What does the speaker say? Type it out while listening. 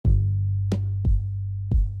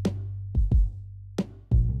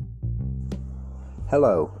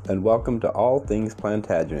Hello, and welcome to All Things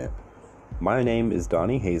Plantagenet. My name is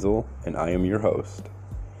Donnie Hazel, and I am your host.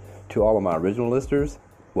 To all of my original listeners,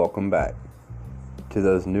 welcome back. To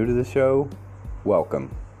those new to the show,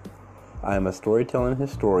 welcome. I am a storytelling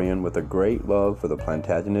historian with a great love for the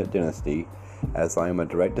Plantagenet dynasty, as I am a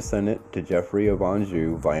direct descendant to Geoffrey of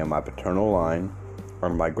Anjou via my paternal line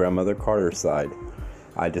on my grandmother Carter's side.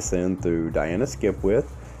 I descend through Diana Skipwith,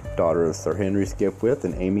 daughter of Sir Henry Skipwith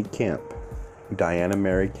and Amy Kemp. Diana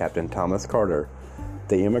married Captain Thomas Carter.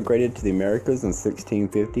 They immigrated to the Americas in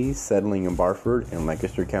 1650, settling in Barford in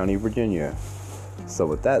Lancaster County, Virginia. So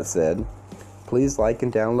with that said, please like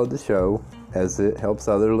and download the show, as it helps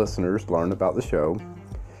other listeners learn about the show.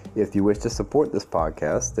 If you wish to support this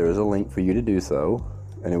podcast, there is a link for you to do so,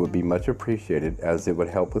 and it would be much appreciated, as it would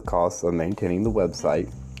help with costs of maintaining the website,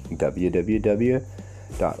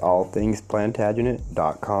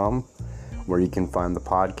 www.allthingsplantagenet.com, where you can find the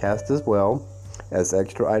podcast as well as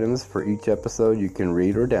extra items for each episode you can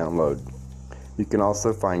read or download. You can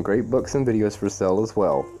also find great books and videos for sale as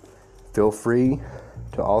well. Feel free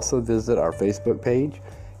to also visit our Facebook page.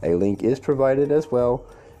 A link is provided as well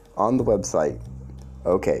on the website.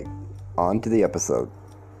 Okay, on to the episode.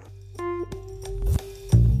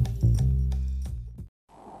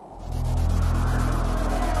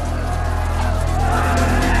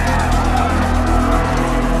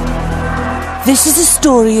 This is a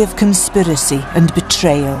story of conspiracy and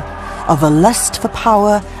betrayal, of a lust for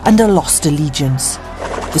power and a lost allegiance.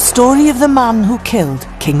 The story of the man who killed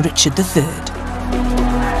King Richard III.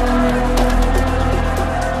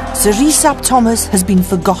 Sir Rhys ap Thomas has been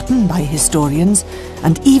forgotten by historians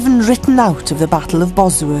and even written out of the Battle of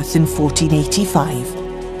Bosworth in 1485,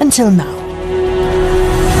 until now.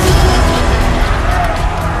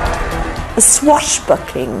 A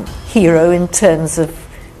swashbuckling hero in terms of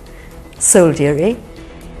soldiery.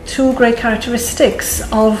 Two great characteristics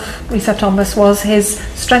of Rhys ap Thomas was his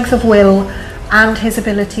strength of will and his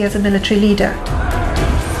ability as a military leader.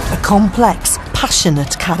 A complex,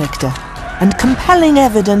 passionate character, and compelling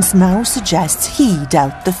evidence now suggests he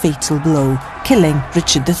dealt the fatal blow, killing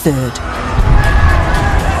Richard III.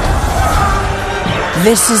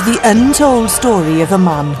 This is the untold story of a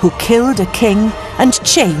man who killed a king and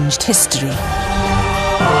changed history.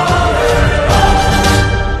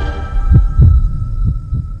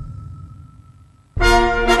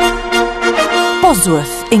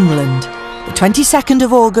 Bosworth, England, the 22nd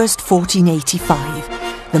of August 1485.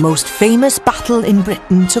 The most famous battle in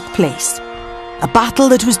Britain took place. A battle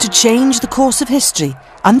that was to change the course of history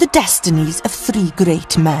and the destinies of three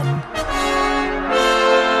great men.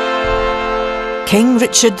 King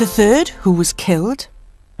Richard III, who was killed.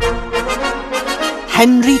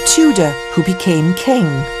 Henry Tudor, who became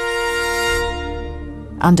king.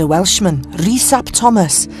 And a Welshman, Rhys ap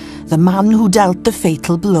Thomas, the man who dealt the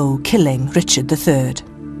fatal blow, killing Richard III.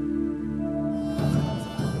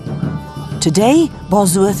 Today,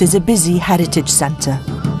 Bosworth is a busy heritage centre.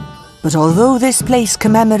 But although this place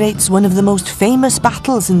commemorates one of the most famous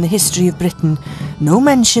battles in the history of Britain, no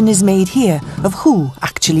mention is made here of who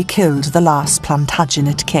actually killed the last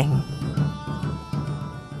Plantagenet king.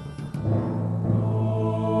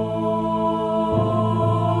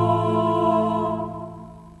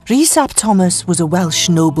 Rhys ap Thomas was a Welsh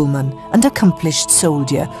nobleman and accomplished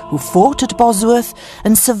soldier who fought at Bosworth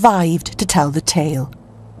and survived to tell the tale.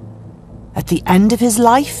 At the end of his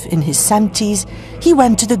life, in his 70s, he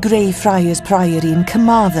went to the Greyfriars Priory in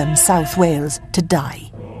Carmarthen, South Wales, to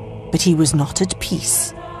die. But he was not at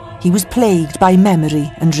peace. He was plagued by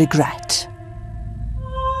memory and regret.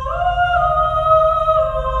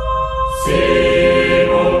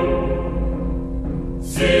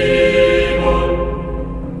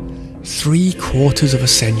 Three-quarters of a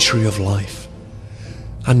century of life,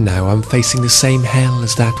 and now I'm facing the same hell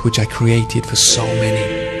as that which I created for so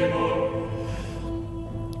many.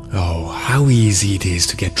 Oh, how easy it is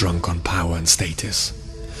to get drunk on power and status,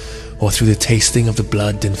 or through the tasting of the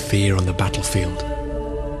blood and fear on the battlefield.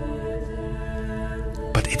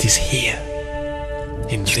 But it is here,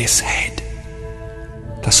 in this head,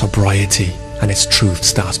 that sobriety and its truth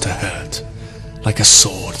starts to hurt, like a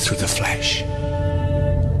sword through the flesh.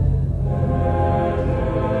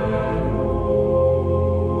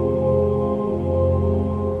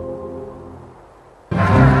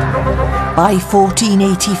 By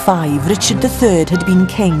 1485, Richard III had been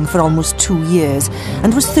king for almost 2 years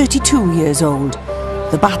and was 32 years old.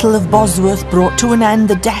 The Battle of Bosworth brought to an end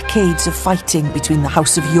the decades of fighting between the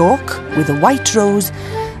House of York, with a white rose,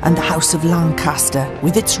 and the House of Lancaster,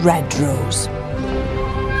 with its red rose.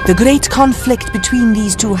 The great conflict between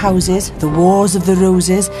these two houses, the Wars of the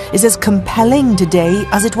Roses, is as compelling today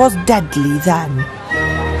as it was deadly then.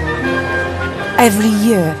 Every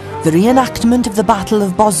year, the reenactment of the Battle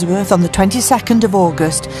of Bosworth on the 22nd of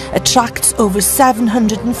August attracts over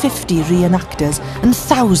 750 reenactors and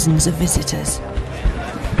thousands of visitors.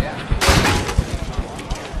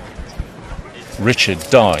 Richard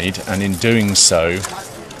died, and in doing so,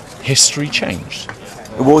 history changed.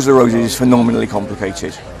 The Wars of the Roses is phenomenally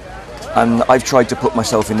complicated, and I've tried to put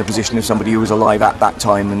myself in the position of somebody who was alive at that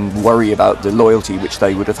time and worry about the loyalty which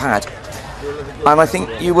they would have had. And I think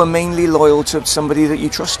you were mainly loyal to somebody that you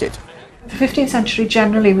trusted. The 15th century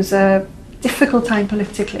generally was a difficult time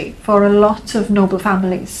politically for a lot of noble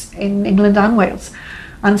families in England and Wales.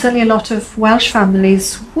 And certainly a lot of Welsh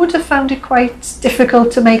families would have found it quite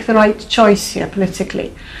difficult to make the right choice here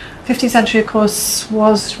politically. 15th century, of course,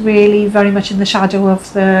 was really very much in the shadow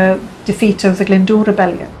of the defeat of the Glyndŵr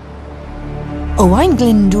rebellion. Owain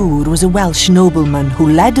Glyndŵr was a Welsh nobleman who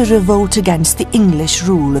led a revolt against the English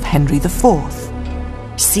rule of Henry IV.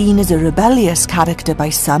 Seen as a rebellious character by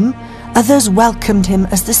some, others welcomed him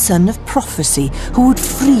as the son of prophecy who would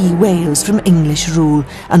free Wales from English rule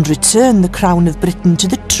and return the crown of Britain to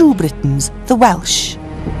the true Britons, the Welsh.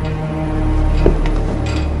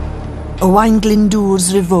 Owain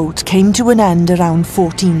Glyndŵr's revolt came to an end around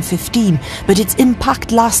 1415, but its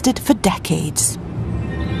impact lasted for decades.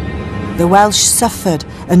 The Welsh suffered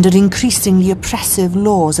under increasingly oppressive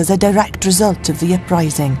laws as a direct result of the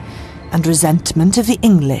uprising, and resentment of the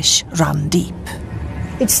English ran deep.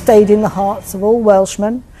 It stayed in the hearts of all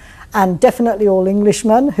Welshmen, and definitely all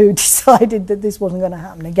Englishmen who decided that this wasn't going to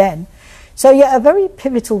happen again. So yeah, a very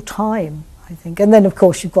pivotal time, I think. And then of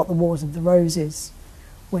course you've got the Wars of the Roses,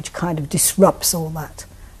 which kind of disrupts all that.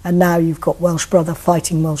 And now you've got Welsh brother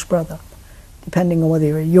fighting Welsh brother, depending on whether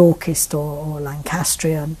you're a Yorkist or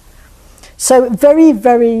Lancastrian. So very,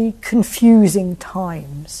 very confusing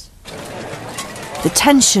times. The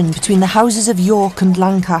tension between the houses of York and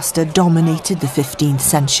Lancaster dominated the 15th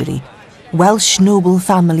century. Welsh noble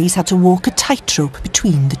families had to walk a tightrope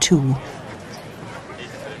between the two.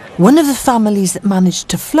 One of the families that managed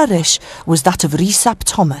to flourish was that of Rhys ap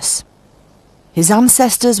Thomas. His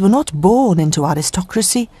ancestors were not born into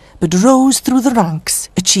aristocracy, but rose through the ranks,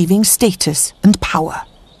 achieving status and power.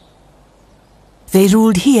 They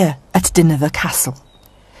ruled here at Dynevor Castle.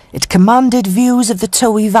 It commanded views of the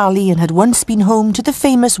Towey Valley and had once been home to the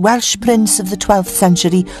famous Welsh prince of the 12th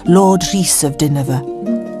century, Lord Rhys of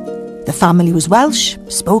Dynevor. The family was Welsh,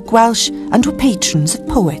 spoke Welsh, and were patrons of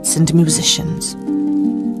poets and musicians.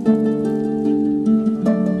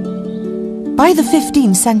 By the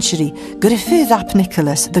 15th century, Gruffydd ap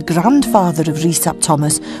Nicholas, the grandfather of Rhys ap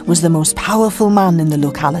Thomas, was the most powerful man in the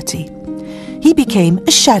locality. He became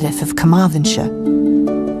a sheriff of Carmarthenshire.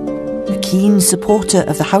 A keen supporter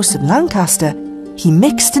of the House of Lancaster, he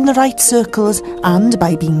mixed in the right circles and,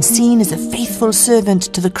 by being seen as a faithful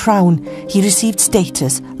servant to the crown, he received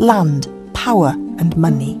status, land, power and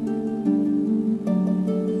money.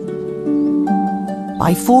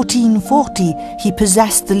 By 1440, he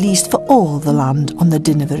possessed the lease for all the land on the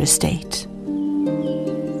Dynevor estate.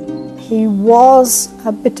 He was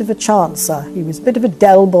a bit of a chancer. He was a bit of a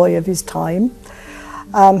Del boy of his time.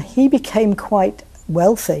 He became quite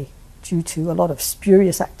wealthy due to a lot of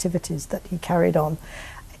spurious activities that he carried on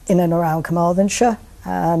in and around Carmarthenshire.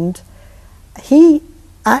 And he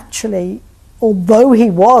actually, although he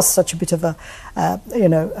was such a bit of a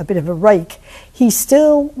bit of a rake, he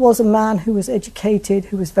still was a man who was educated,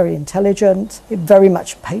 who was very intelligent, very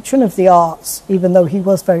much a patron of the arts, even though he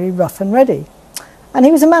was very rough and ready. And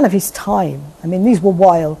he was a man of his time. I mean, these were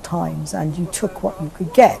wild times, and you took what you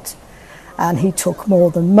could get, and he took more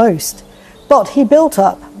than most. But he built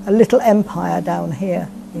up a little empire down here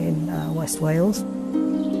in West Wales.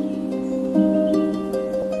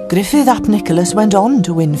 Gruffydd ap Nicholas went on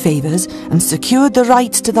to win favours and secured the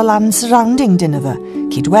rights to the land surrounding Dynevor,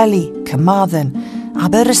 Cydweli, Carmarthen,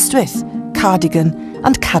 Aberystwyth, Cardigan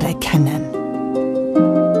and Carreg Cennen.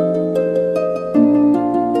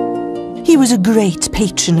 He was a great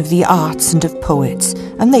patron of the arts and of poets,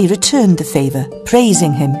 and they returned the favour,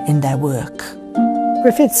 praising him in their work.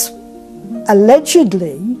 Griffiths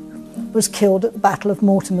allegedly was killed at the Battle of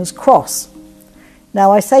Mortimer's Cross.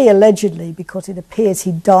 Now, I say allegedly because it appears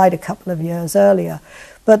he died a couple of years earlier,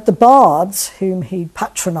 but the bards, whom he'd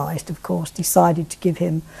patronised, of course, decided to give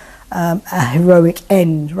him a heroic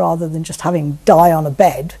end rather than just having him die on a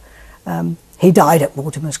bed. He died at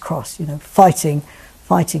Mortimer's Cross, you know, fighting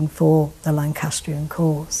for the Lancastrian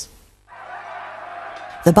cause.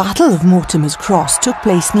 The Battle of Mortimer's Cross took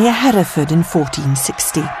place near Hereford in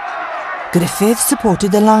 1460. Gruffydd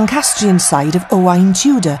supported the Lancastrian side of Owain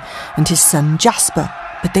Tudor and his son Jasper,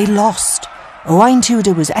 but they lost. Owain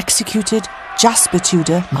Tudor was executed, Jasper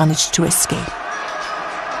Tudor managed to escape.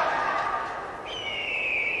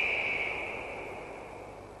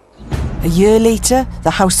 A year later,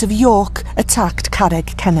 the House of York attacked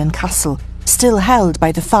Carreg Cennen Castle, still held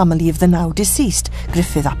by the family of the now deceased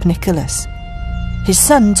Griffith ap Nicholas. His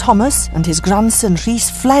son Thomas and his grandson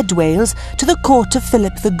Rhys fled Wales to the court of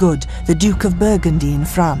Philip the Good, the Duke of Burgundy in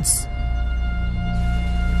France.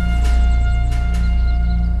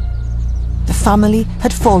 The family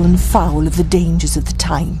had fallen foul of the dangers of the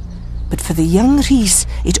time, but for the young Rhys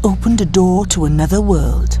it opened a door to another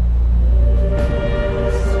world.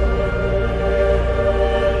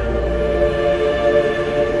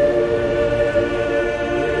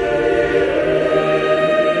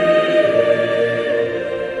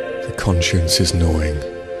 Conscience is gnawing,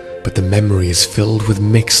 but the memory is filled with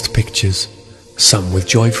mixed pictures, some with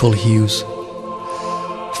joyful hues.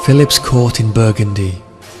 Philip's court in Burgundy,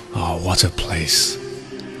 oh, what a place!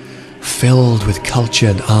 Filled with culture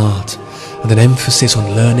and art, and an emphasis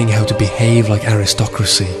on learning how to behave like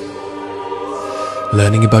aristocracy.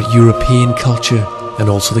 Learning about European culture and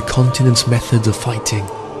also the continent's methods of fighting.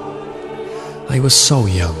 I was so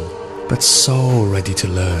young, but so ready to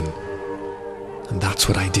learn. And that's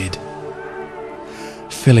what I did.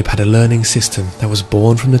 Philip had a learning system that was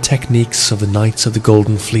born from the techniques of the Knights of the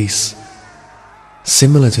Golden Fleece,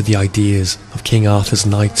 similar to the ideas of King Arthur's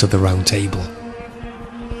Knights of the Round Table.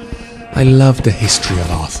 I loved the history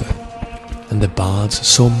of Arthur, and the bards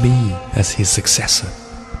saw me as his successor.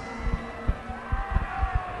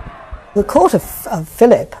 The court of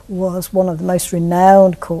Philip was one of the most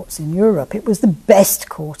renowned courts in Europe. It was the best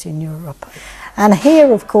court in Europe. And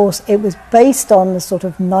here, of course, it was based on the sort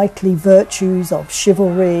of knightly virtues of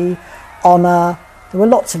chivalry, honour. There were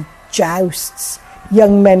lots of jousts.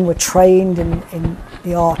 Young men were trained in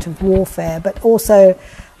the art of warfare, but also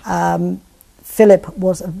Philip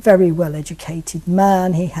was a very well-educated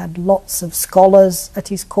man. He had lots of scholars at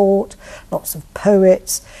his court, lots of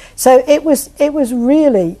poets. So it was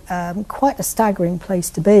really quite a staggering place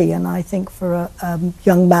to be. And I think for a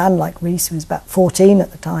young man like Rhys, who was about 14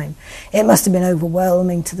 at the time, it must have been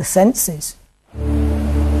overwhelming to the senses.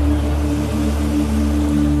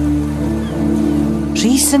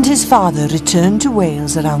 Rhys and his father returned to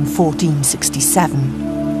Wales around 1467.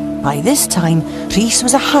 By this time, Rhys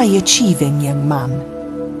was a high-achieving young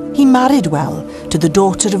man. He married well to the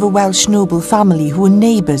daughter of a Welsh noble family who were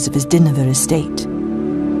neighbours of his Dynevor estate.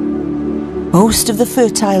 Most of the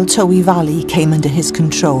fertile Towy Valley came under his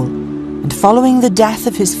control, and following the death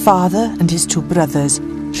of his father and his two brothers,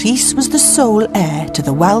 Rhys was the sole heir to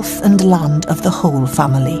the wealth and land of the whole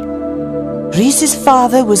family. Rhys's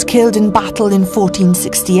father was killed in battle in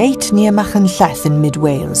 1468 near Machynlleth in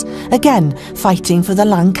mid-Wales, again fighting for the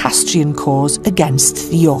Lancastrian cause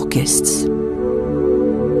against the Yorkists.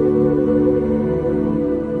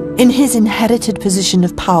 In his inherited position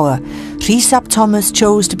of power, Rhys ap Thomas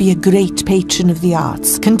chose to be a great patron of the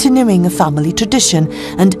arts, continuing a family tradition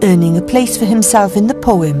and earning a place for himself in the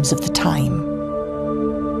poems of the time.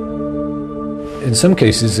 In some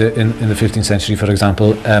cases, in the 15th century, for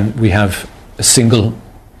example, we have a single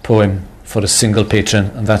poem for a single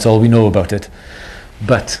patron, and that's all we know about it.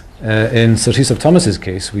 But in Sir Rhys ap Thomas's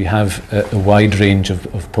case, we have a wide range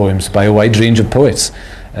of poems by a wide range of poets.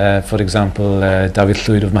 For example, Dafydd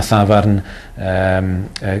Llwyd of Mathafarn,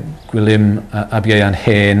 Gwilym ab Ieuan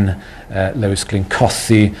Hen, Lewis Glyn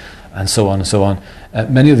Cothi, and so on and so on.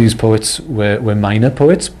 Many of these poets were minor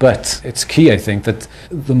poets, but it's key, I think, that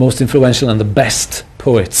the most influential and the best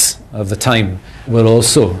poets of the time were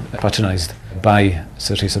also patronised by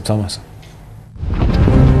Sir Rhys ap Thomas.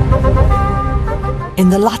 In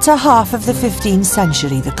the latter half of the 15th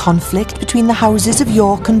century, the conflict between the houses of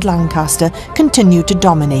York and Lancaster continued to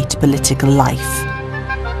dominate political life.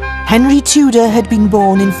 Henry Tudor had been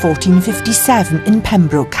born in 1457 in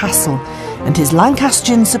Pembroke Castle, and his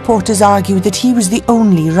Lancastrian supporters argued that he was the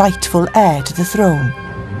only rightful heir to the throne.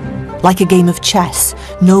 Like a game of chess,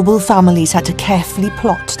 noble families had to carefully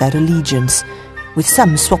plot their allegiance, with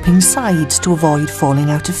some swapping sides to avoid falling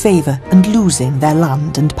out of favour and losing their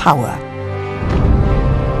land and power.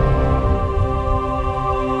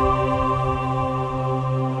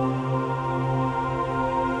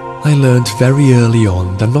 I learned very early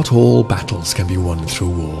on that not all battles can be won through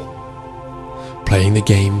war. Playing the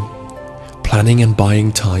game, planning and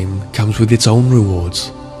buying time comes with its own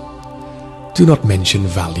rewards. Do not mention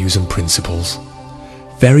values and principles.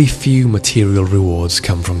 Very few material rewards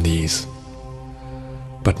come from these.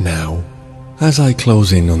 But now, as I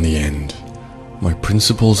close in on the end, my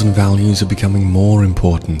principles and values are becoming more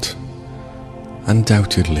important.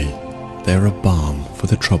 Undoubtedly, they're a balm for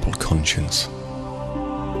the troubled conscience.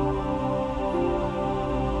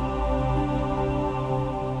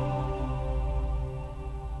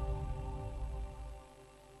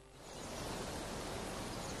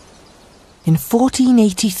 In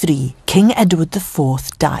 1483, King Edward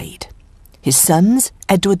IV died. His sons,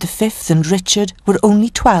 Edward V and Richard, were only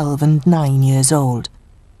 12 and 9 years old.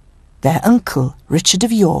 Their uncle, Richard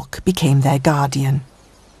of York, became their guardian.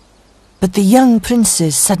 But the young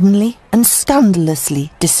princes suddenly and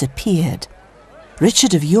scandalously disappeared.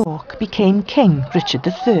 Richard of York became King Richard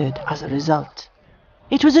III as a result.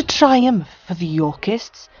 It was a triumph for the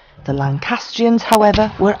Yorkists. The Lancastrians,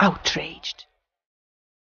 however, were outraged.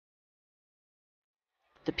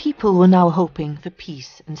 The people were now hoping for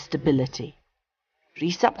peace and stability.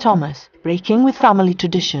 Rhys ap Thomas, breaking with family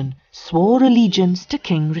tradition, swore allegiance to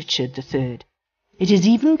King Richard III. It is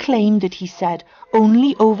even claimed that he said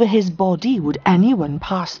only over his body would anyone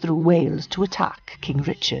pass through Wales to attack King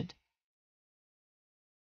Richard.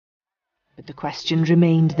 But the question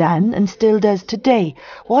remained then, and still does today,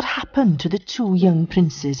 what happened to the two young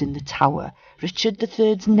princes in the Tower, Richard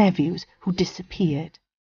III's nephews, who disappeared?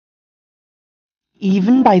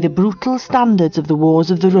 Even by the brutal standards of the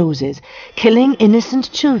Wars of the Roses, killing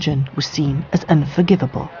innocent children was seen as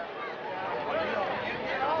unforgivable.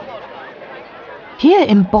 Here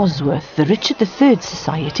in Bosworth, the Richard III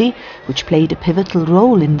Society, which played a pivotal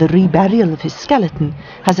role in the reburial of his skeleton,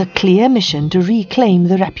 has a clear mission to reclaim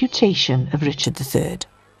the reputation of Richard III.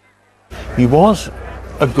 He was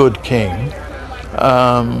a good king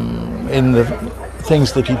in the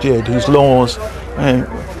things that he did, his laws.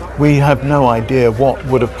 We have no idea what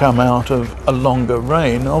would have come out of a longer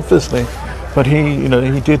reign, obviously, but he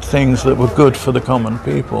did things that were good for the common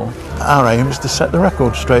people. Our aim is to set the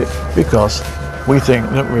record straight, because we think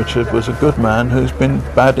that Richard was a good man who's been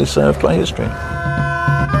badly served by history.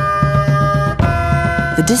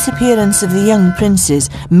 The disappearance of the young princes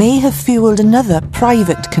may have fuelled another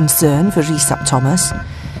private concern for Rhys ap Thomas.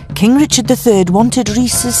 King Richard III wanted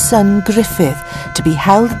Rhys's son Griffith to be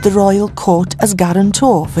held at the royal court as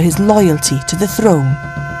guarantor for his loyalty to the throne.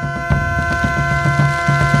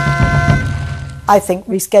 I think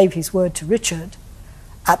Rhys gave his word to Richard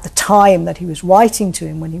at the time that he was writing to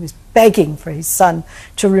him, when he was begging for his son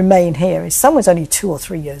to remain here. His son was only 2 or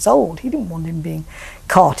 3 years old. He didn't want him being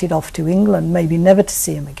carted off to England, maybe never to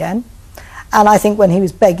see him again. And I think when he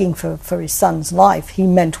was begging for his son's life, he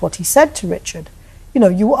meant what he said to Richard.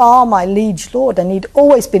 You are my liege lord, and he'd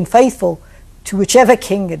always been faithful to whichever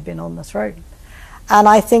king had been on the throne. And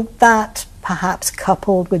I think that, perhaps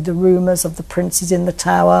coupled with the rumours of the princes in the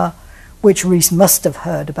Tower, which Rhys must have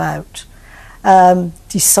heard about,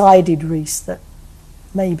 decided Rhys that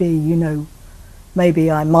maybe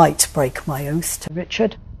I might break my oath to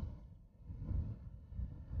Richard.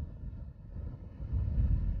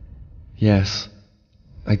 Yes,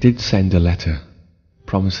 I did send a letter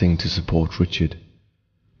promising to support Richard.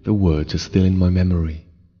 The words are still in my memory.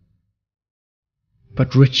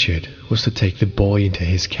 But Richard was to take the boy into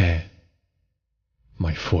his care,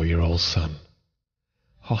 my 4-year-old son,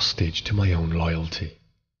 hostage to my own loyalty.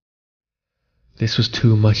 This was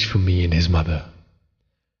too much for me and his mother.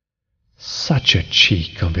 Such a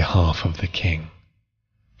cheek on behalf of the king,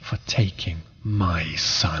 for taking my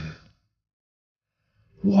son.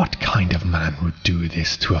 What kind of man would do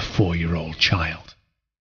this to a 4-year-old child?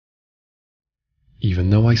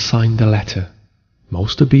 Even though I signed the letter,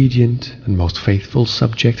 most obedient and most faithful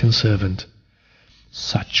subject and servant,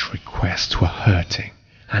 such requests were hurting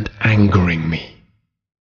and angering me.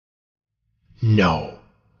 No,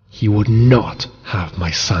 he would not have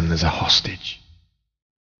my son as a hostage.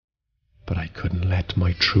 But I couldn't let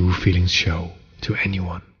my true feelings show to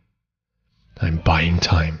anyone. I'm buying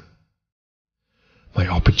time. My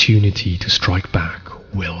opportunity to strike back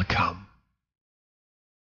will come.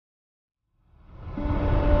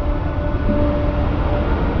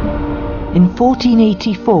 In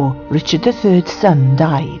 1484, Richard III's son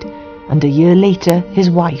died, and a year later his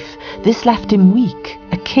wife. This left him weak,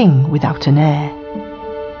 a king without an heir.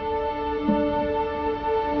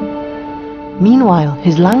 Meanwhile,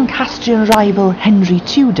 his Lancastrian rival Henry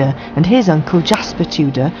Tudor and his uncle Jasper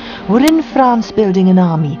Tudor were in France building an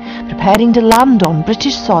army, preparing to land on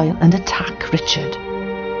British soil and attack Richard.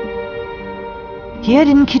 Here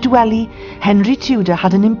in Kidwelly, Henry Tudor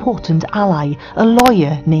had an important ally, a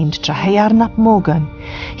lawyer named Trahearn ap Morgan.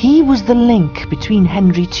 He was the link between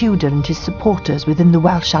Henry Tudor and his supporters within the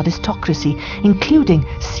Welsh aristocracy, including,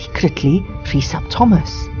 secretly, Rhys ap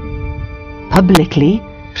Thomas. Publicly,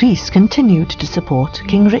 Rhys continued to support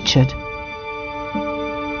King Richard.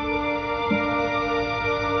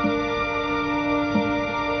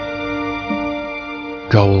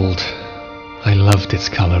 Gold. I loved its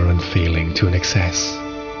colour and feeling to an excess.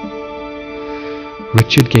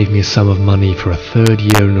 Richard gave me a sum of money for a 3rd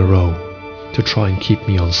year in a row to try and keep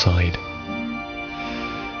me on side.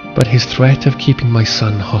 But his threat of keeping my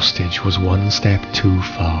son hostage was one step too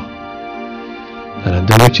far. And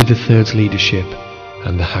under Richard III's leadership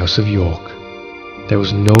and the House of York, there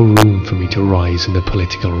was no room for me to rise in the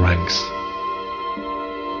political ranks.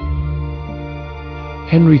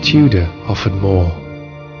 Henry Tudor offered more.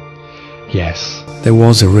 Yes, there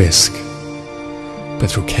was a risk,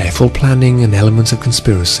 but through careful planning and elements of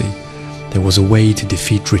conspiracy, there was a way to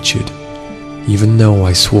defeat Richard, even though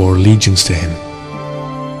I swore allegiance to him.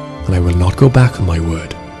 And I will not go back on my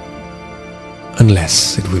word,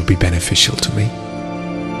 unless it will be beneficial to me.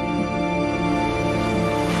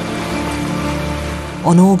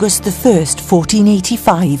 On August the 1st,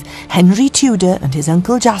 1485, Henry Tudor and his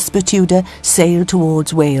uncle Jasper Tudor sailed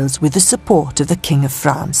towards Wales with the support of the King of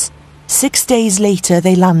France. 6 days later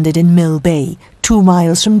they landed in Mill Bay, 2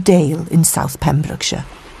 miles from Dale in South Pembrokeshire.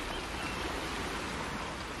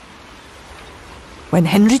 When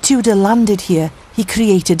Henry Tudor landed here, he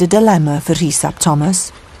created a dilemma for Rhys ap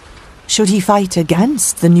Thomas. Should he fight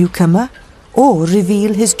against the newcomer, or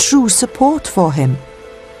reveal his true support for him?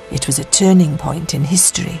 It was a turning point in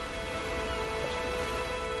history.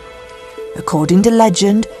 According to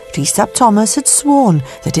legend, Rhys ap Thomas had sworn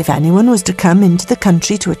that if anyone was to come into the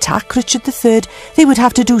country to attack Richard III, they would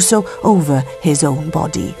have to do so over his own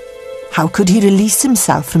body. How could he release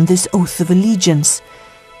himself from this oath of allegiance?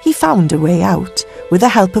 He found a way out with the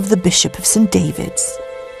help of the Bishop of St. David's.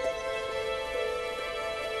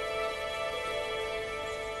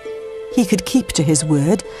 He could keep to his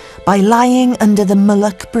word by lying under the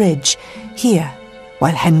Mullock Bridge here,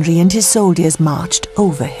 while Henry and his soldiers marched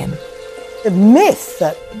over him. The myth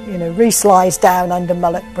that, Rhys lies down under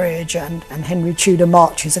Mullock Bridge and Henry Tudor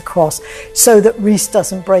marches across so that Rhys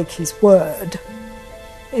doesn't break his word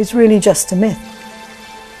is really just a myth.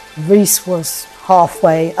 Rhys was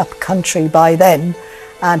halfway up country by then,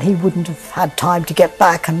 and he wouldn't have had time to get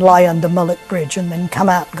back and lie under Mullock Bridge and then come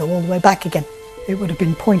out and go all the way back again. It would have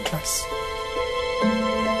been pointless.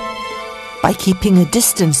 By keeping a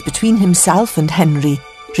distance between himself and Henry,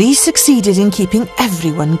 Rhys succeeded in keeping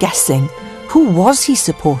everyone guessing. Who was he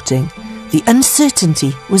supporting? The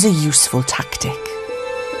uncertainty was a useful tactic.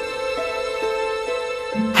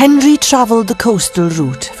 Henry travelled the coastal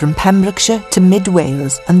route from Pembrokeshire to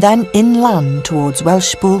mid-Wales and then inland towards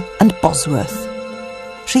Welshpool and Bosworth.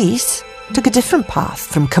 Rhys took a different path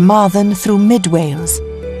from Carmarthen through mid-Wales.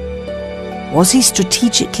 Was he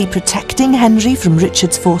strategically protecting Henry from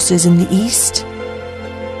Richard's forces in the east?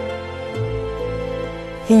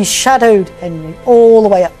 He shadowed Henry all the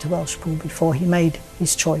way up to Welshpool before he made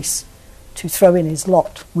his choice to throw in his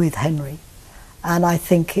lot with Henry. And I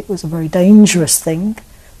think it was a very dangerous thing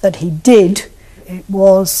that he did. It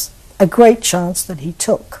was a great chance that he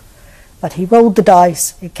took. But he rolled the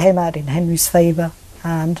dice, it came out in Henry's favour,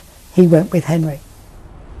 and he went with Henry.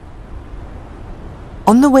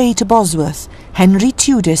 On the way to Bosworth, Henry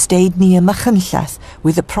Tudor stayed near Machynlleth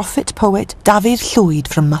with the prophet-poet Dafydd Llwyd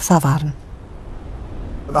from Mathafarn.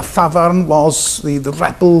 Mathafarn was the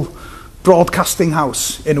rebel broadcasting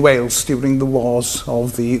house in Wales during the wars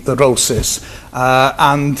of the Roses.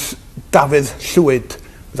 And Dafydd Llwyd,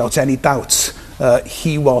 without any doubt,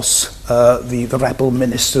 he was the rebel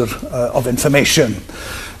minister of information.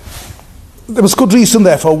 There was good reason,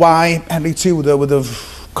 therefore, why Henry Tudor would have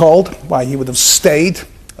called, why he would have stayed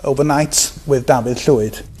overnight with Dafydd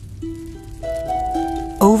Llwyd.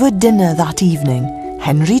 Over dinner that evening,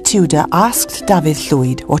 Henry Tudor asked Dafydd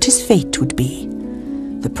Llwyd what his fate would be.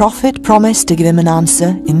 The prophet promised to give him an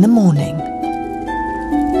answer in the morning.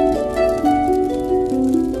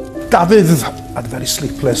 Dafydd had a very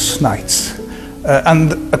sleepless night,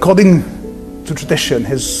 and according to tradition,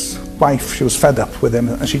 his wife, she was fed up with him,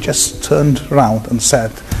 and she just turned around and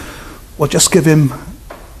said, well, just give him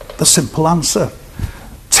the simple answer.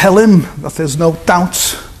 Tell him that there's no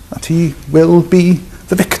doubt that he will be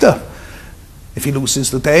the victor. If he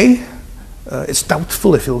loses the day, it's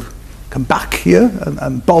doubtful if he'll come back here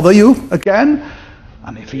and bother you again.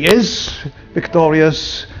 And if he is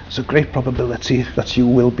victorious, there's a great probability that you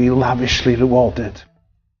will be lavishly rewarded.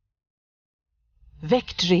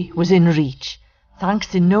 Victory was in reach,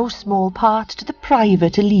 thanks in no small part to the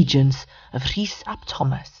private allegiance of Rhys ap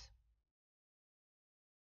Thomas.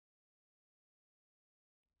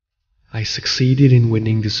 I succeeded in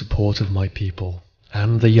winning the support of my people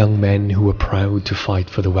and the young men who were proud to fight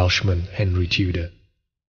for the Welshman Henry Tudor.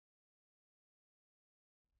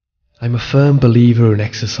 I'm a firm believer in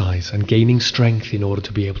exercise and gaining strength in order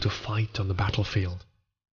to be able to fight on the battlefield.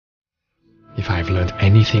 If I have learned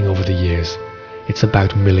anything over the years, it's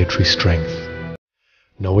about military strength,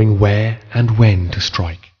 knowing where and when to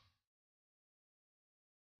strike.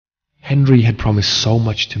 Henry had promised so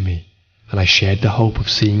much to me, and I shared the hope of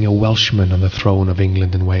seeing a Welshman on the throne of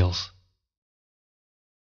England and Wales.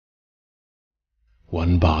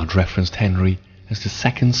 One bard referenced Henry as the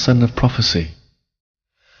second son of prophecy,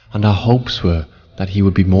 and our hopes were that he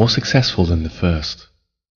would be more successful than the first,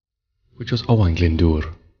 which was Owain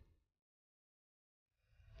Glyndŵr.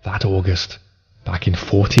 That August, back in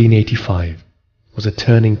 1485, was a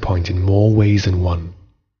turning point in more ways than one.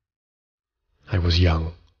 I was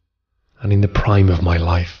young, and in the prime of my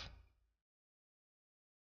life.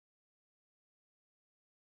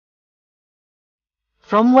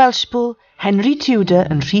 From Welshpool, Henry Tudor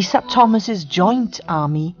and Rhys ap Thomas's joint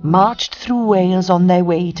army marched through Wales on their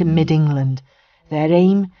way to mid-England, their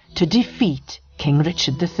aim to defeat King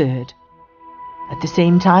Richard III. At the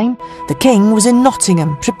same time, the king was in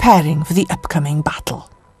Nottingham preparing for the upcoming battle.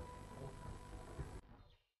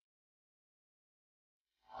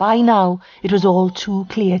 By now, it was all too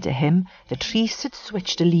clear to him that Rhys had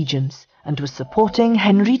switched allegiance and was supporting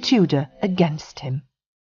Henry Tudor against him.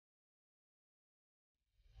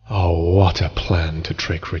 Oh, what a plan to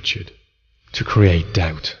trick Richard, to create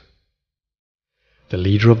doubt. The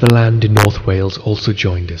leader of the land in North Wales also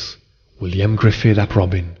joined us, William Griffith ap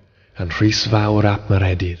Robin and Rhys Fawr ap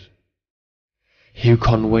Meredydd. Hugh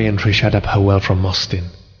Conway and Rhys ap Hywel from Mostyn.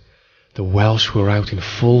 The Welsh were out in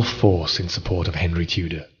full force in support of Henry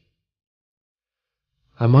Tudor.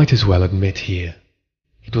 I might as well admit here,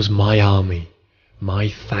 it was my army, my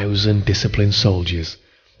 1,000 disciplined soldiers,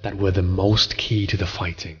 that were the most key to the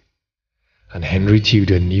fighting, and Henry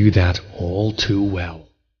Tudor knew that all too well.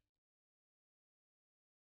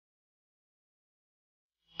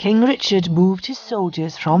 King Richard moved his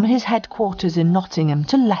soldiers from his headquarters in Nottingham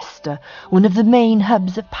to Leicester, one of the main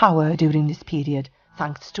hubs of power during this period,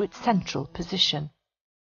 thanks to its central position.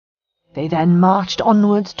 They then marched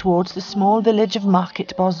onwards towards the small village of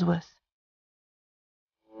Market Bosworth.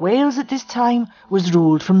 Wales at this time was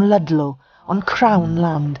ruled from Ludlow, on Crown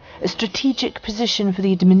land, a strategic position for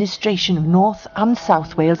the administration of North and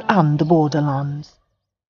South Wales and the borderlands.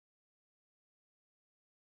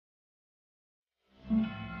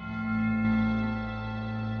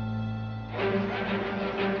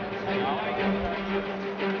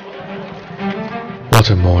 What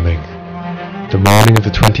a morning. The morning of the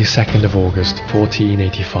 22nd of August,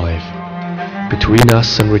 1485. Between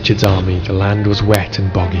us and Richard's army, the land was wet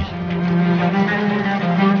and boggy.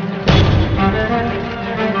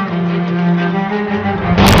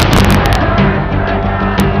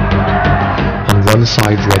 On one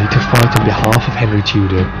side, ready to fight on behalf of Henry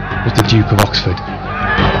Tudor, was the Duke of Oxford.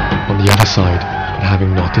 On the other side, but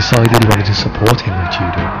having not decided whether to support Henry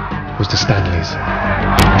Tudor, was the Stanleys.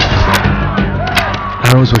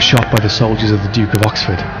 Arrows were shot by the soldiers of the Duke of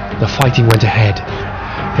Oxford. The fighting went ahead.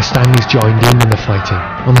 The Stanleys joined in the fighting,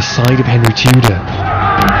 on the side of Henry Tudor.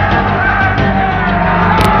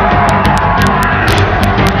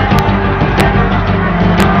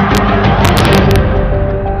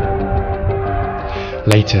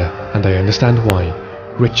 Later, and I understand why,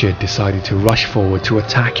 Richard decided to rush forward to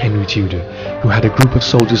attack Henry Tudor, who had a group of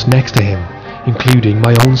soldiers next to him, including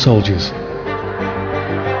my own soldiers.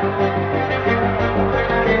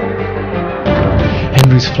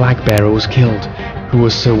 Henry's flag bearer was killed, who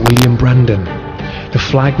was Sir William Brandon. The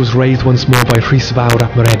flag was raised once more by Rhys Fawr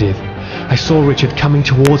ap Meredydd. I saw Richard coming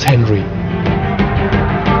towards Henry.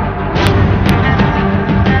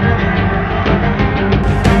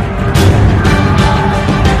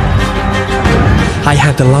 I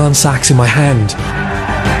had the lance axe in my hand.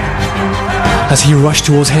 As he rushed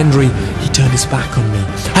towards Henry, he turned his back on me.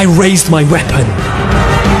 I raised my weapon.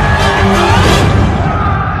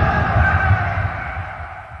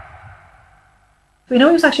 We know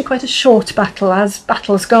it was actually quite a short battle, as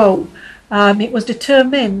battles go. It was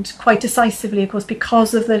determined quite decisively, of course,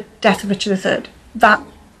 because of the death of Richard III. That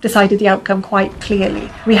decided the outcome quite clearly.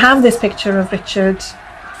 We have this picture of Richard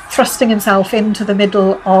thrusting himself into the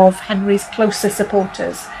middle of Henry's closest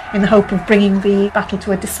supporters in the hope of bringing the battle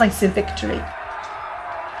to a decisive victory.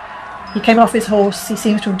 He came off his horse, he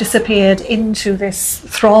seems to have disappeared into this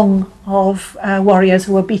throng of warriors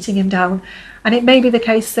who were beating him down, and it may be the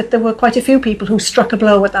case that there were quite a few people who struck a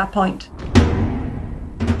blow at that point.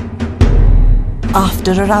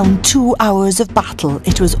 After around 2 hours of battle,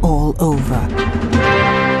 it was all over.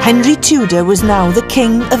 Henry Tudor was now the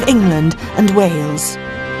King of England and Wales.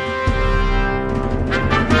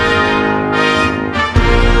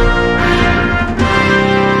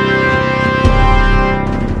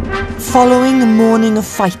 Following a morning of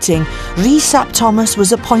fighting, Rhys ap Thomas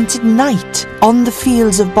was appointed knight on the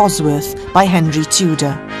fields of Bosworth by Henry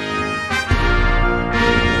Tudor.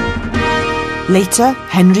 Later,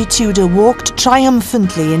 Henry Tudor walked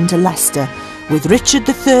triumphantly into Leicester, with Richard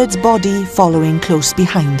III's body following close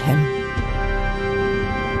behind him.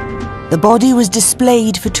 The body was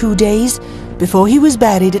displayed for 2 days before he was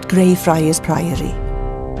buried at Greyfriars Priory.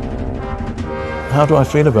 How do I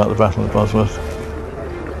feel about the Battle of Bosworth?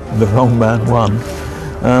 The wrong man won.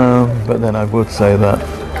 But then I would say that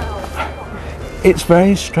it's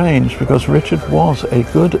very strange because Richard was a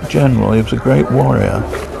good general, he was a great warrior.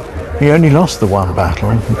 He only lost the one battle,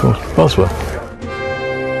 of course, Bosworth.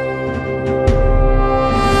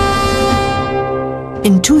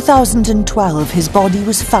 In 2012, his body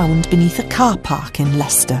was found beneath a car park in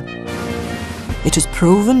Leicester. It was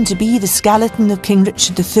proven to be the skeleton of King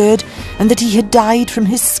Richard III and that he had died from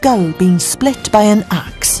his skull being split by an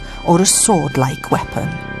axe or a sword-like weapon.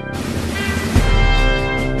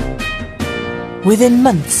 Within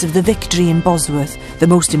months of the victory in Bosworth, the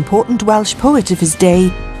most important Welsh poet of his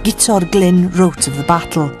day, Gutor Glyn, wrote of the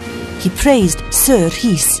battle. He praised Sir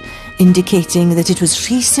Rhys, indicating that it was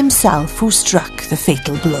Rhys himself who struck the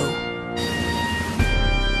fatal blow.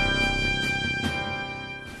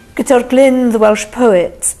 Gutor Glyn, the Welsh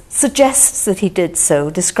poet, suggests that he did so,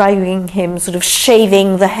 describing him sort of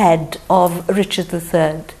shaving the head of Richard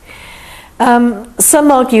III.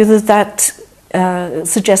 Some argue that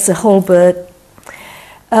suggests a halberd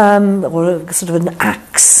or a sort of an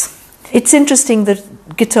axe. It's interesting that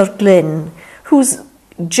Gutor Glyn, who's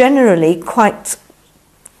generally quite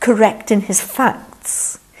correct in his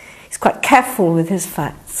facts, he's quite careful with his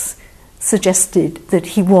facts, suggested that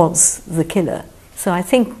he was the killer. So I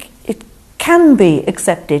think it can be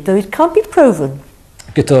accepted, though it can't be proven.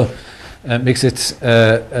 Gutor makes it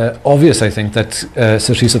obvious, I think, that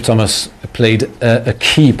Sir Rhys ap Thomas played a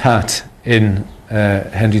key part in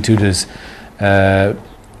Henry Tudor's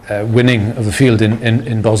winning of the field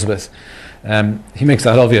in Bosworth. He makes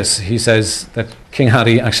that obvious. He says that King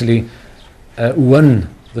Harry actually won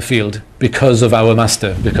the field because of our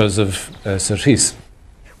master, because of Sir Rhys.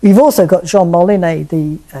 We've also got Jean Molyneux,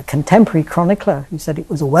 the contemporary chronicler, who said it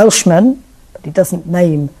was a Welshman, but he doesn't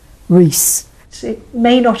name Rhys. It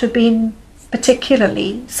may not have been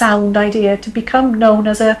particularly sound idea to become known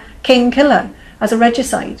as a king killer, as a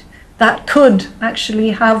regicide. That could actually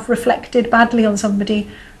have reflected badly on somebody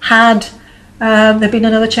had there been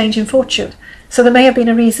another change in fortune. So there may have been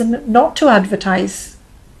a reason not to advertise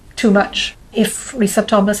too much if Rhys ap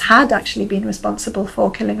Thomas had actually been responsible for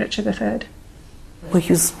killing Richard III. Well,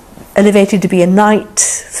 he was elevated to be a knight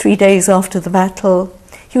 3 days after the battle.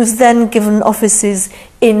 He was then given offices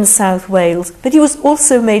in South Wales, but he was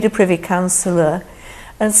also made a Privy Councillor,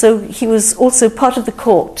 and so he was also part of the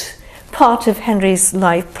court, part of Henry's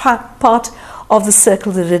life, part of the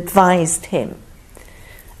circle that advised him.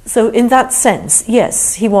 So in that sense,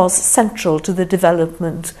 yes, he was central to the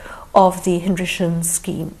development of the Heinrician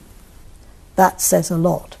scheme. That says a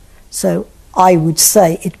lot. So I would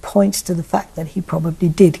say it points to the fact that he probably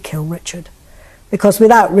did kill Richard. Because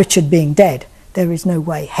without Richard being dead, there is no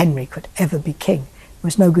way Henry could ever be king. There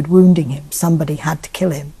was no good wounding him. Somebody had to kill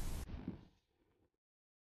him.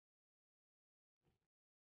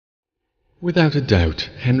 Without a doubt,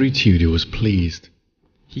 Henry Tudor was pleased.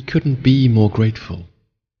 He couldn't be more grateful.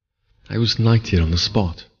 I was knighted on the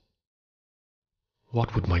spot.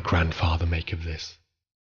 What would my grandfather make of this?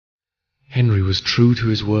 Henry was true to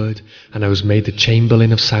his word, and I was made the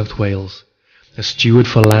Chamberlain of South Wales, a steward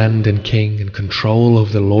for land and king, and control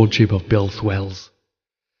over the lordship of Builth-Wells.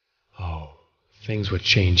 Oh, things were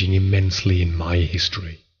changing immensely in my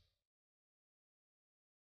history.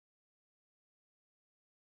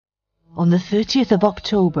 On the 30th of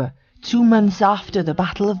October, 2 months after the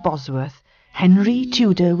Battle of Bosworth, Henry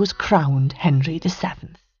Tudor was crowned Henry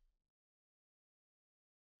VII.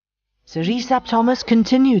 Sir Rhys ap Thomas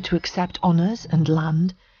continued to accept honours and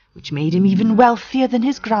land, which made him even wealthier than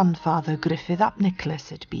his grandfather Gruffydd ap Nicholas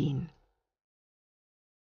had been.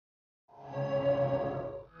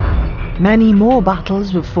 Many more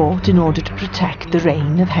battles were fought in order to protect the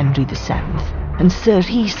reign of Henry VII, and Sir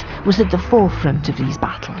Rhys was at the forefront of these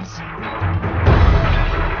battles.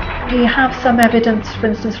 We have some evidence, for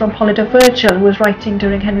instance, from Polydore Virgil, who was writing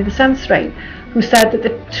during Henry VII's reign, who said that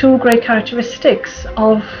the two great characteristics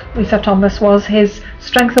of Rhys ap Thomas was his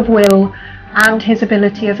strength of will and his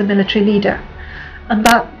ability as a military leader. And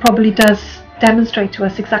that probably does demonstrate to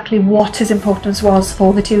us exactly what his importance was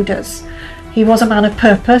for the Tudors. He was a man of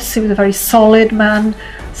purpose, he was a very solid man,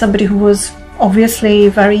 somebody who was obviously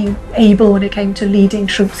very able when it came to leading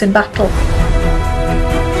troops in battle.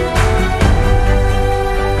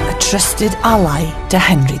 A trusted ally to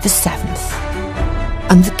Henry VII,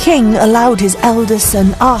 and the king allowed his elder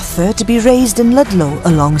son Arthur to be raised in Ludlow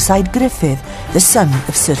alongside Griffith, the son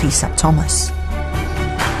of Sir Rhys ap Thomas.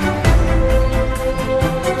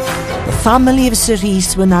 The family of Sir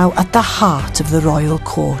Rhys were now at the heart of the royal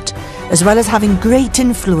court, as well as having great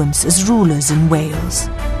influence as rulers in Wales.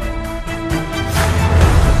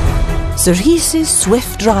 Sir Rhys's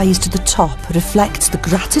swift rise to the top reflects the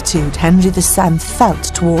gratitude Henry VII felt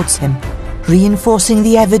towards him, reinforcing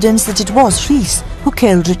the evidence that it was Rhys who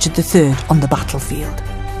killed Richard III on the battlefield.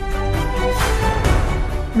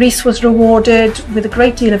 Rhys was rewarded with a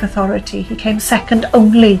great deal of authority. He came second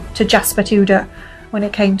only to Jasper Tudor when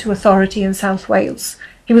it came to authority in South Wales.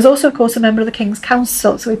 He was also, of course, a member of the King's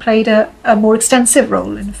Council, so he played a more extensive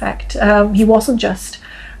role, in fact. He wasn't just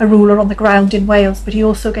a ruler on the ground in Wales, but he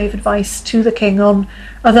also gave advice to the king on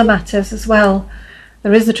other matters as well.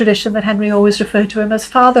 There is the tradition that Henry always referred to him as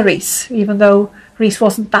Father Rhys, even though Rhys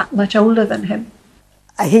wasn't that much older than him.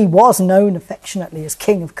 He was known affectionately as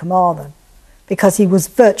King of Carmarthen because he was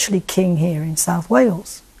virtually king here in South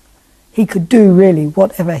Wales. He could do really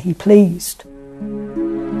whatever he pleased.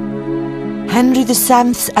 Henry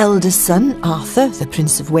VII's eldest son, Arthur, the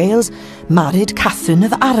Prince of Wales, married Catherine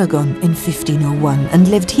of Aragon in 1501 and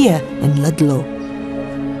lived here in Ludlow.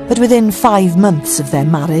 But within 5 months of their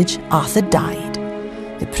marriage, Arthur died.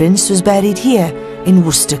 The prince was buried here in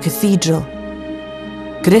Worcester Cathedral.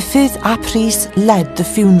 Griffith ap Rhys led the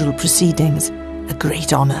funeral proceedings, a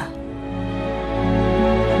great honour.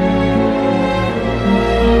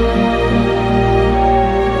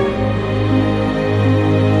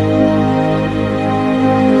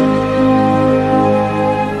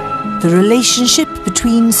 The relationship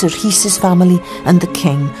between Sir Rhys's family and the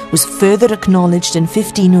king was further acknowledged in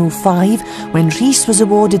 1505 when Rhys was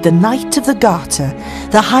awarded the Knight of the Garter,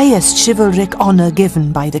 the highest chivalric honour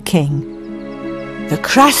given by the king. The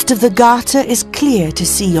crest of the Garter is clear to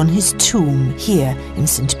see on his tomb here in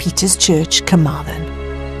St Peter's Church, Carmarthen.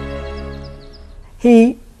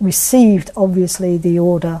 He received, obviously, the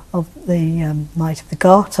order of the Knight of the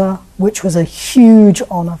Garter, which was a huge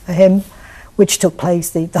honour for him, which took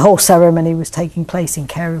place, the whole ceremony was taking place in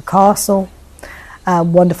Carew Castle.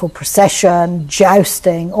 Wonderful procession,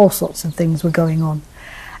 jousting, all sorts of things were going on.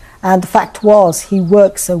 And the fact was, he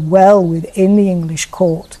worked so well within the English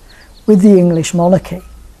court, with the English monarchy,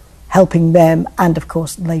 helping them, and of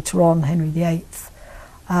course later on Henry VIII.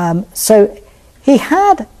 So he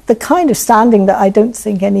had the kind of standing that I don't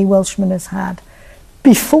think any Welshman has had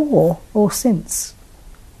before or since.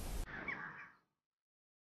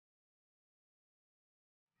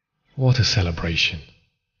 What a celebration.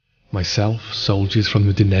 Myself, soldiers from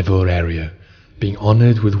the Dinevor area, being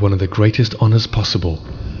honoured with one of the greatest honours possible,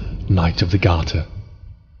 Knight of the Garter.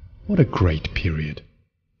 What a great period.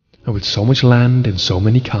 And with so much land and so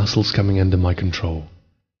many castles coming under my control.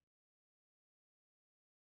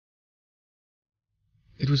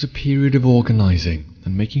 It was a period of organising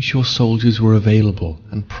and making sure soldiers were available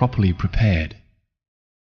and properly prepared.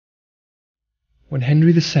 When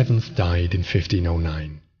Henry VII died in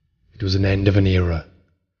 1509, it was an end of an era,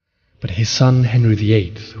 but his son Henry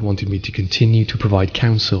VIII wanted me to continue to provide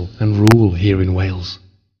counsel and rule here in Wales.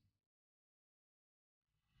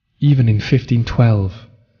 Even in 1512,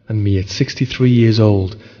 and me at 63 years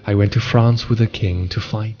old, I went to France with the king to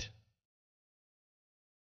fight.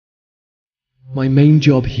 My main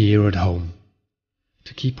job here at home,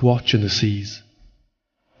 to keep watch on the seas.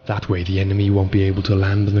 That way the enemy won't be able to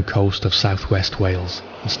land on the coast of southwest Wales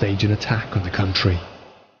and stage an attack on the country.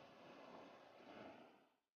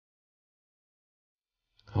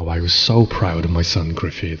 Oh, I was so proud of my son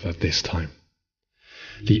Griffith at this time.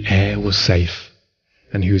 The heir was safe,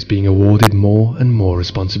 and he was being awarded more and more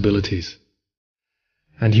responsibilities.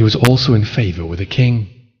 And he was also in favour with the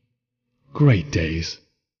king. Great days.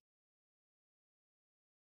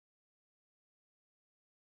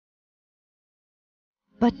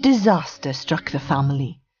 But disaster struck the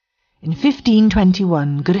family. In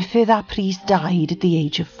 1521, Griffith ap Rhys died at the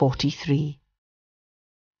age of 43.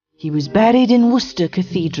 He was buried in Worcester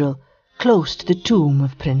Cathedral, close to the tomb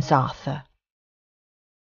of Prince Arthur.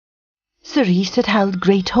 Sir Rhys had held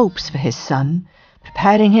great hopes for his son,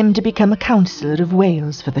 preparing him to become a councillor of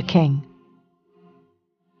Wales for the king.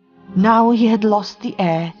 Now he had lost the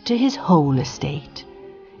heir to his whole estate.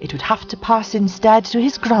 It would have to pass instead to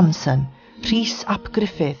his grandson, Rhys ap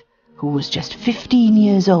Griffith, who was just 15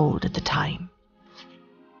 years old at the time.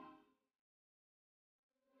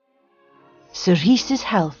 Sir Rhys's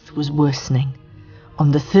health was worsening.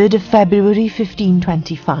 On the 3rd of February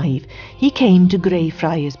 1525, he came to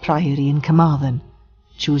Greyfriars Priory in Carmarthen,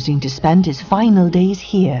 choosing to spend his final days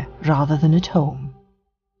here rather than at home.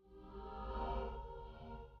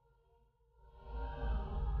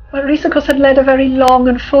 Well, Rhys, of course, had led a very long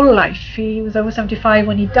and full life. He was over 75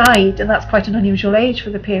 when he died, and that's quite an unusual age for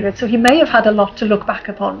the period, so he may have had a lot to look back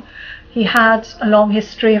upon. He had a long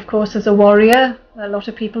history, of course, as a warrior. A lot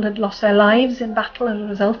of people had lost their lives in battle as a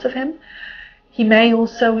result of him. He may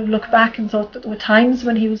also have looked back and thought that there were times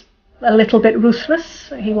when he was a little bit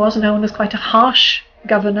ruthless. He was known as quite a harsh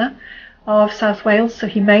governor of South Wales, so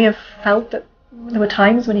he may have felt that there were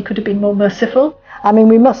times when he could have been more merciful. I mean,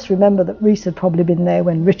 we must remember that Rhys had probably been there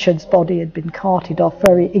when Richard's body had been carted off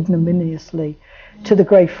very ignominiously to the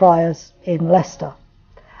Greyfriars in Leicester.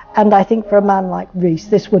 And I think for a man like Rhys,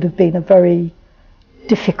 this would have been a very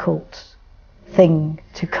difficult thing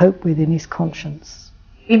to cope with in his conscience.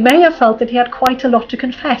 He may have felt that he had quite a lot to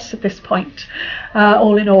confess at this point,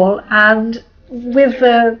 all in all, and with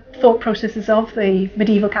the thought processes of the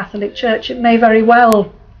medieval Catholic Church, it may very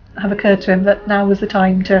well have occurred to him that now was the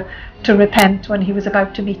time to repent when he was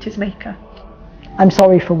about to meet his Maker. I'm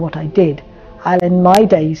sorry for what I did. I'll end my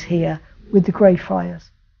days here with the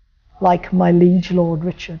Greyfriars, like my liege Lord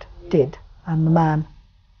Richard did, and the man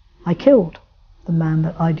I killed, the man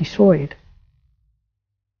that I destroyed.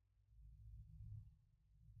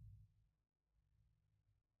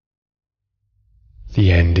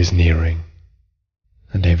 The end is nearing,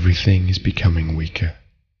 and everything is becoming weaker.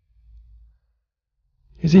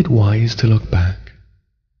 Is it wise to look back?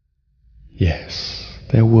 Yes,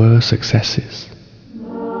 there were successes.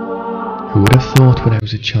 Who would have thought when I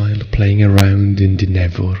was a child playing around in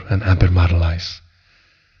Dinefwr and Abermarlais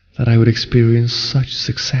that I would experience such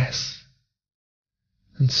success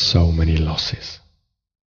and so many losses?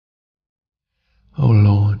 Oh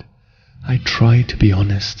Lord, I tried to be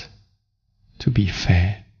honest, to be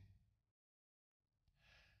fair.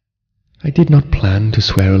 I did not plan to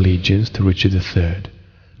swear allegiance to Richard III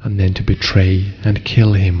and then to betray and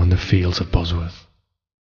kill him on the fields of Bosworth.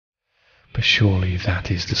 But surely that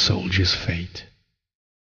is the soldier's fate.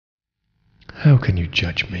 How can you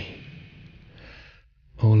judge me?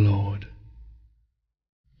 O Lord,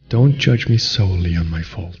 don't judge me solely on my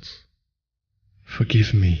faults.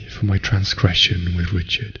 Forgive me for my transgression with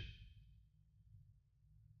Richard.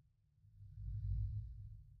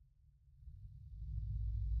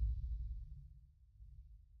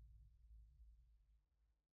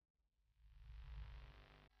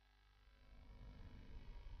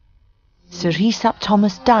 Sir Rhys ap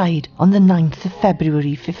Thomas died on the 9th of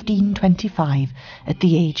February 1525 at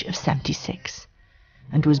the age of 76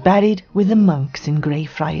 and was buried with the monks in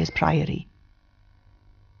Greyfriars Priory.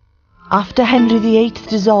 After Henry VIII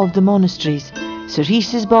dissolved the monasteries, Sir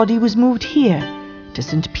Rhys's body was moved here to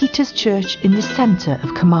St Peter's Church in the centre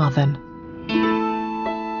of Carmarthen.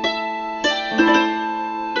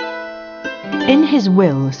 In his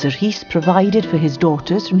will, Sir Rhys provided for his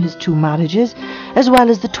daughters from his 2 marriages, as well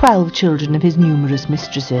as the 12 children of his numerous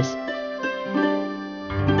mistresses.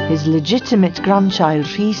 His legitimate grandchild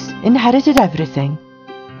Rhys inherited everything,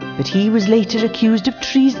 but he was later accused of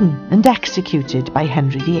treason and executed by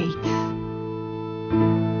Henry VIII.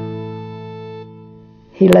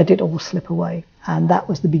 He let it all slip away, and that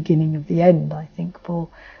was the beginning of the end, I think, for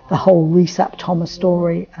the whole Rhys ap Thomas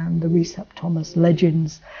story and the Rhys ap Thomas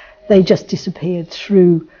legends. They just disappeared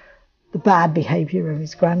through the bad behaviour of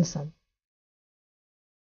his grandson.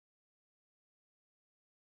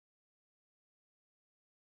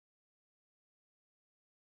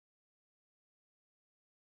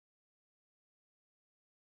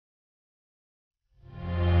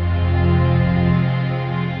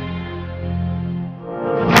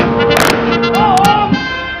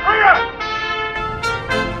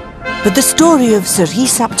 But the story of Sir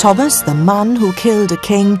Rhys ap Thomas, the man who killed a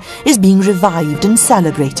king, is being revived and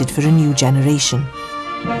celebrated for a new generation.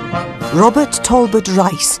 Robert Talbot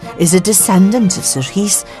Rice is a descendant of Sir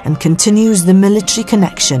Rhys and continues the military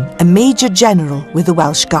connection, a Major General with the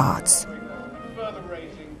Welsh Guards.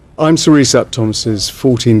 I'm Sir Rhys ap Thomas's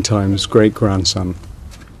 14 times great-grandson.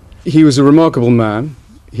 He was a remarkable man.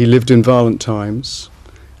 He lived in violent times.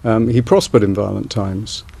 He prospered in violent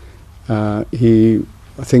times. He,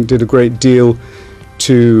 I think, did a great deal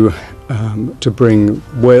to bring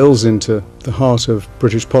Wales into the heart of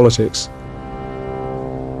British politics.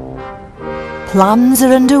 Plans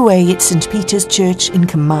are underway at St Peter's Church in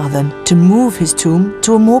Carmarthen to move his tomb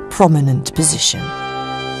to a more prominent position.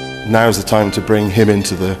 Now is the time to bring him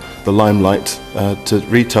into the limelight, to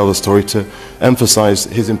retell the story, to emphasise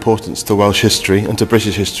his importance to Welsh history and to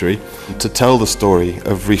British history, to tell the story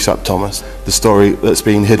of Rhys ap Thomas, the story that's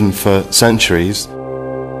been hidden for centuries.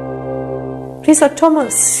 Rhys ap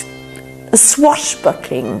Thomas, a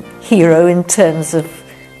swashbuckling hero in terms of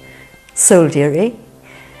soldiery.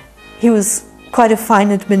 He was quite a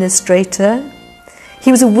fine administrator.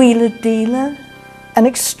 He was a wheeler dealer. An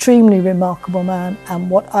extremely remarkable man, and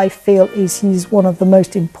what I feel is he's one of the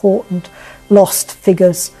most important lost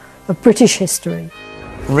figures of British history.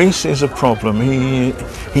 Rees is a problem. He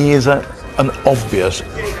is an obvious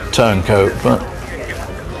turncoat, but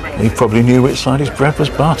he probably knew which side his bread was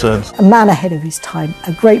buttered. A man ahead of his time,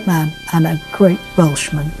 a great man and a great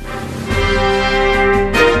Welshman.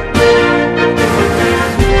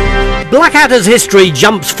 Blackadder's history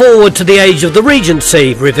jumps forward to the age of the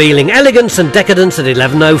Regency, revealing elegance and decadence at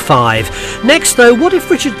 1105. Next, though, what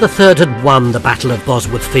if Richard III had won the Battle of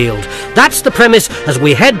Bosworth Field? That's the premise as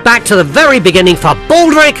we head back to the very beginning for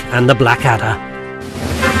Baldric and the Blackadder.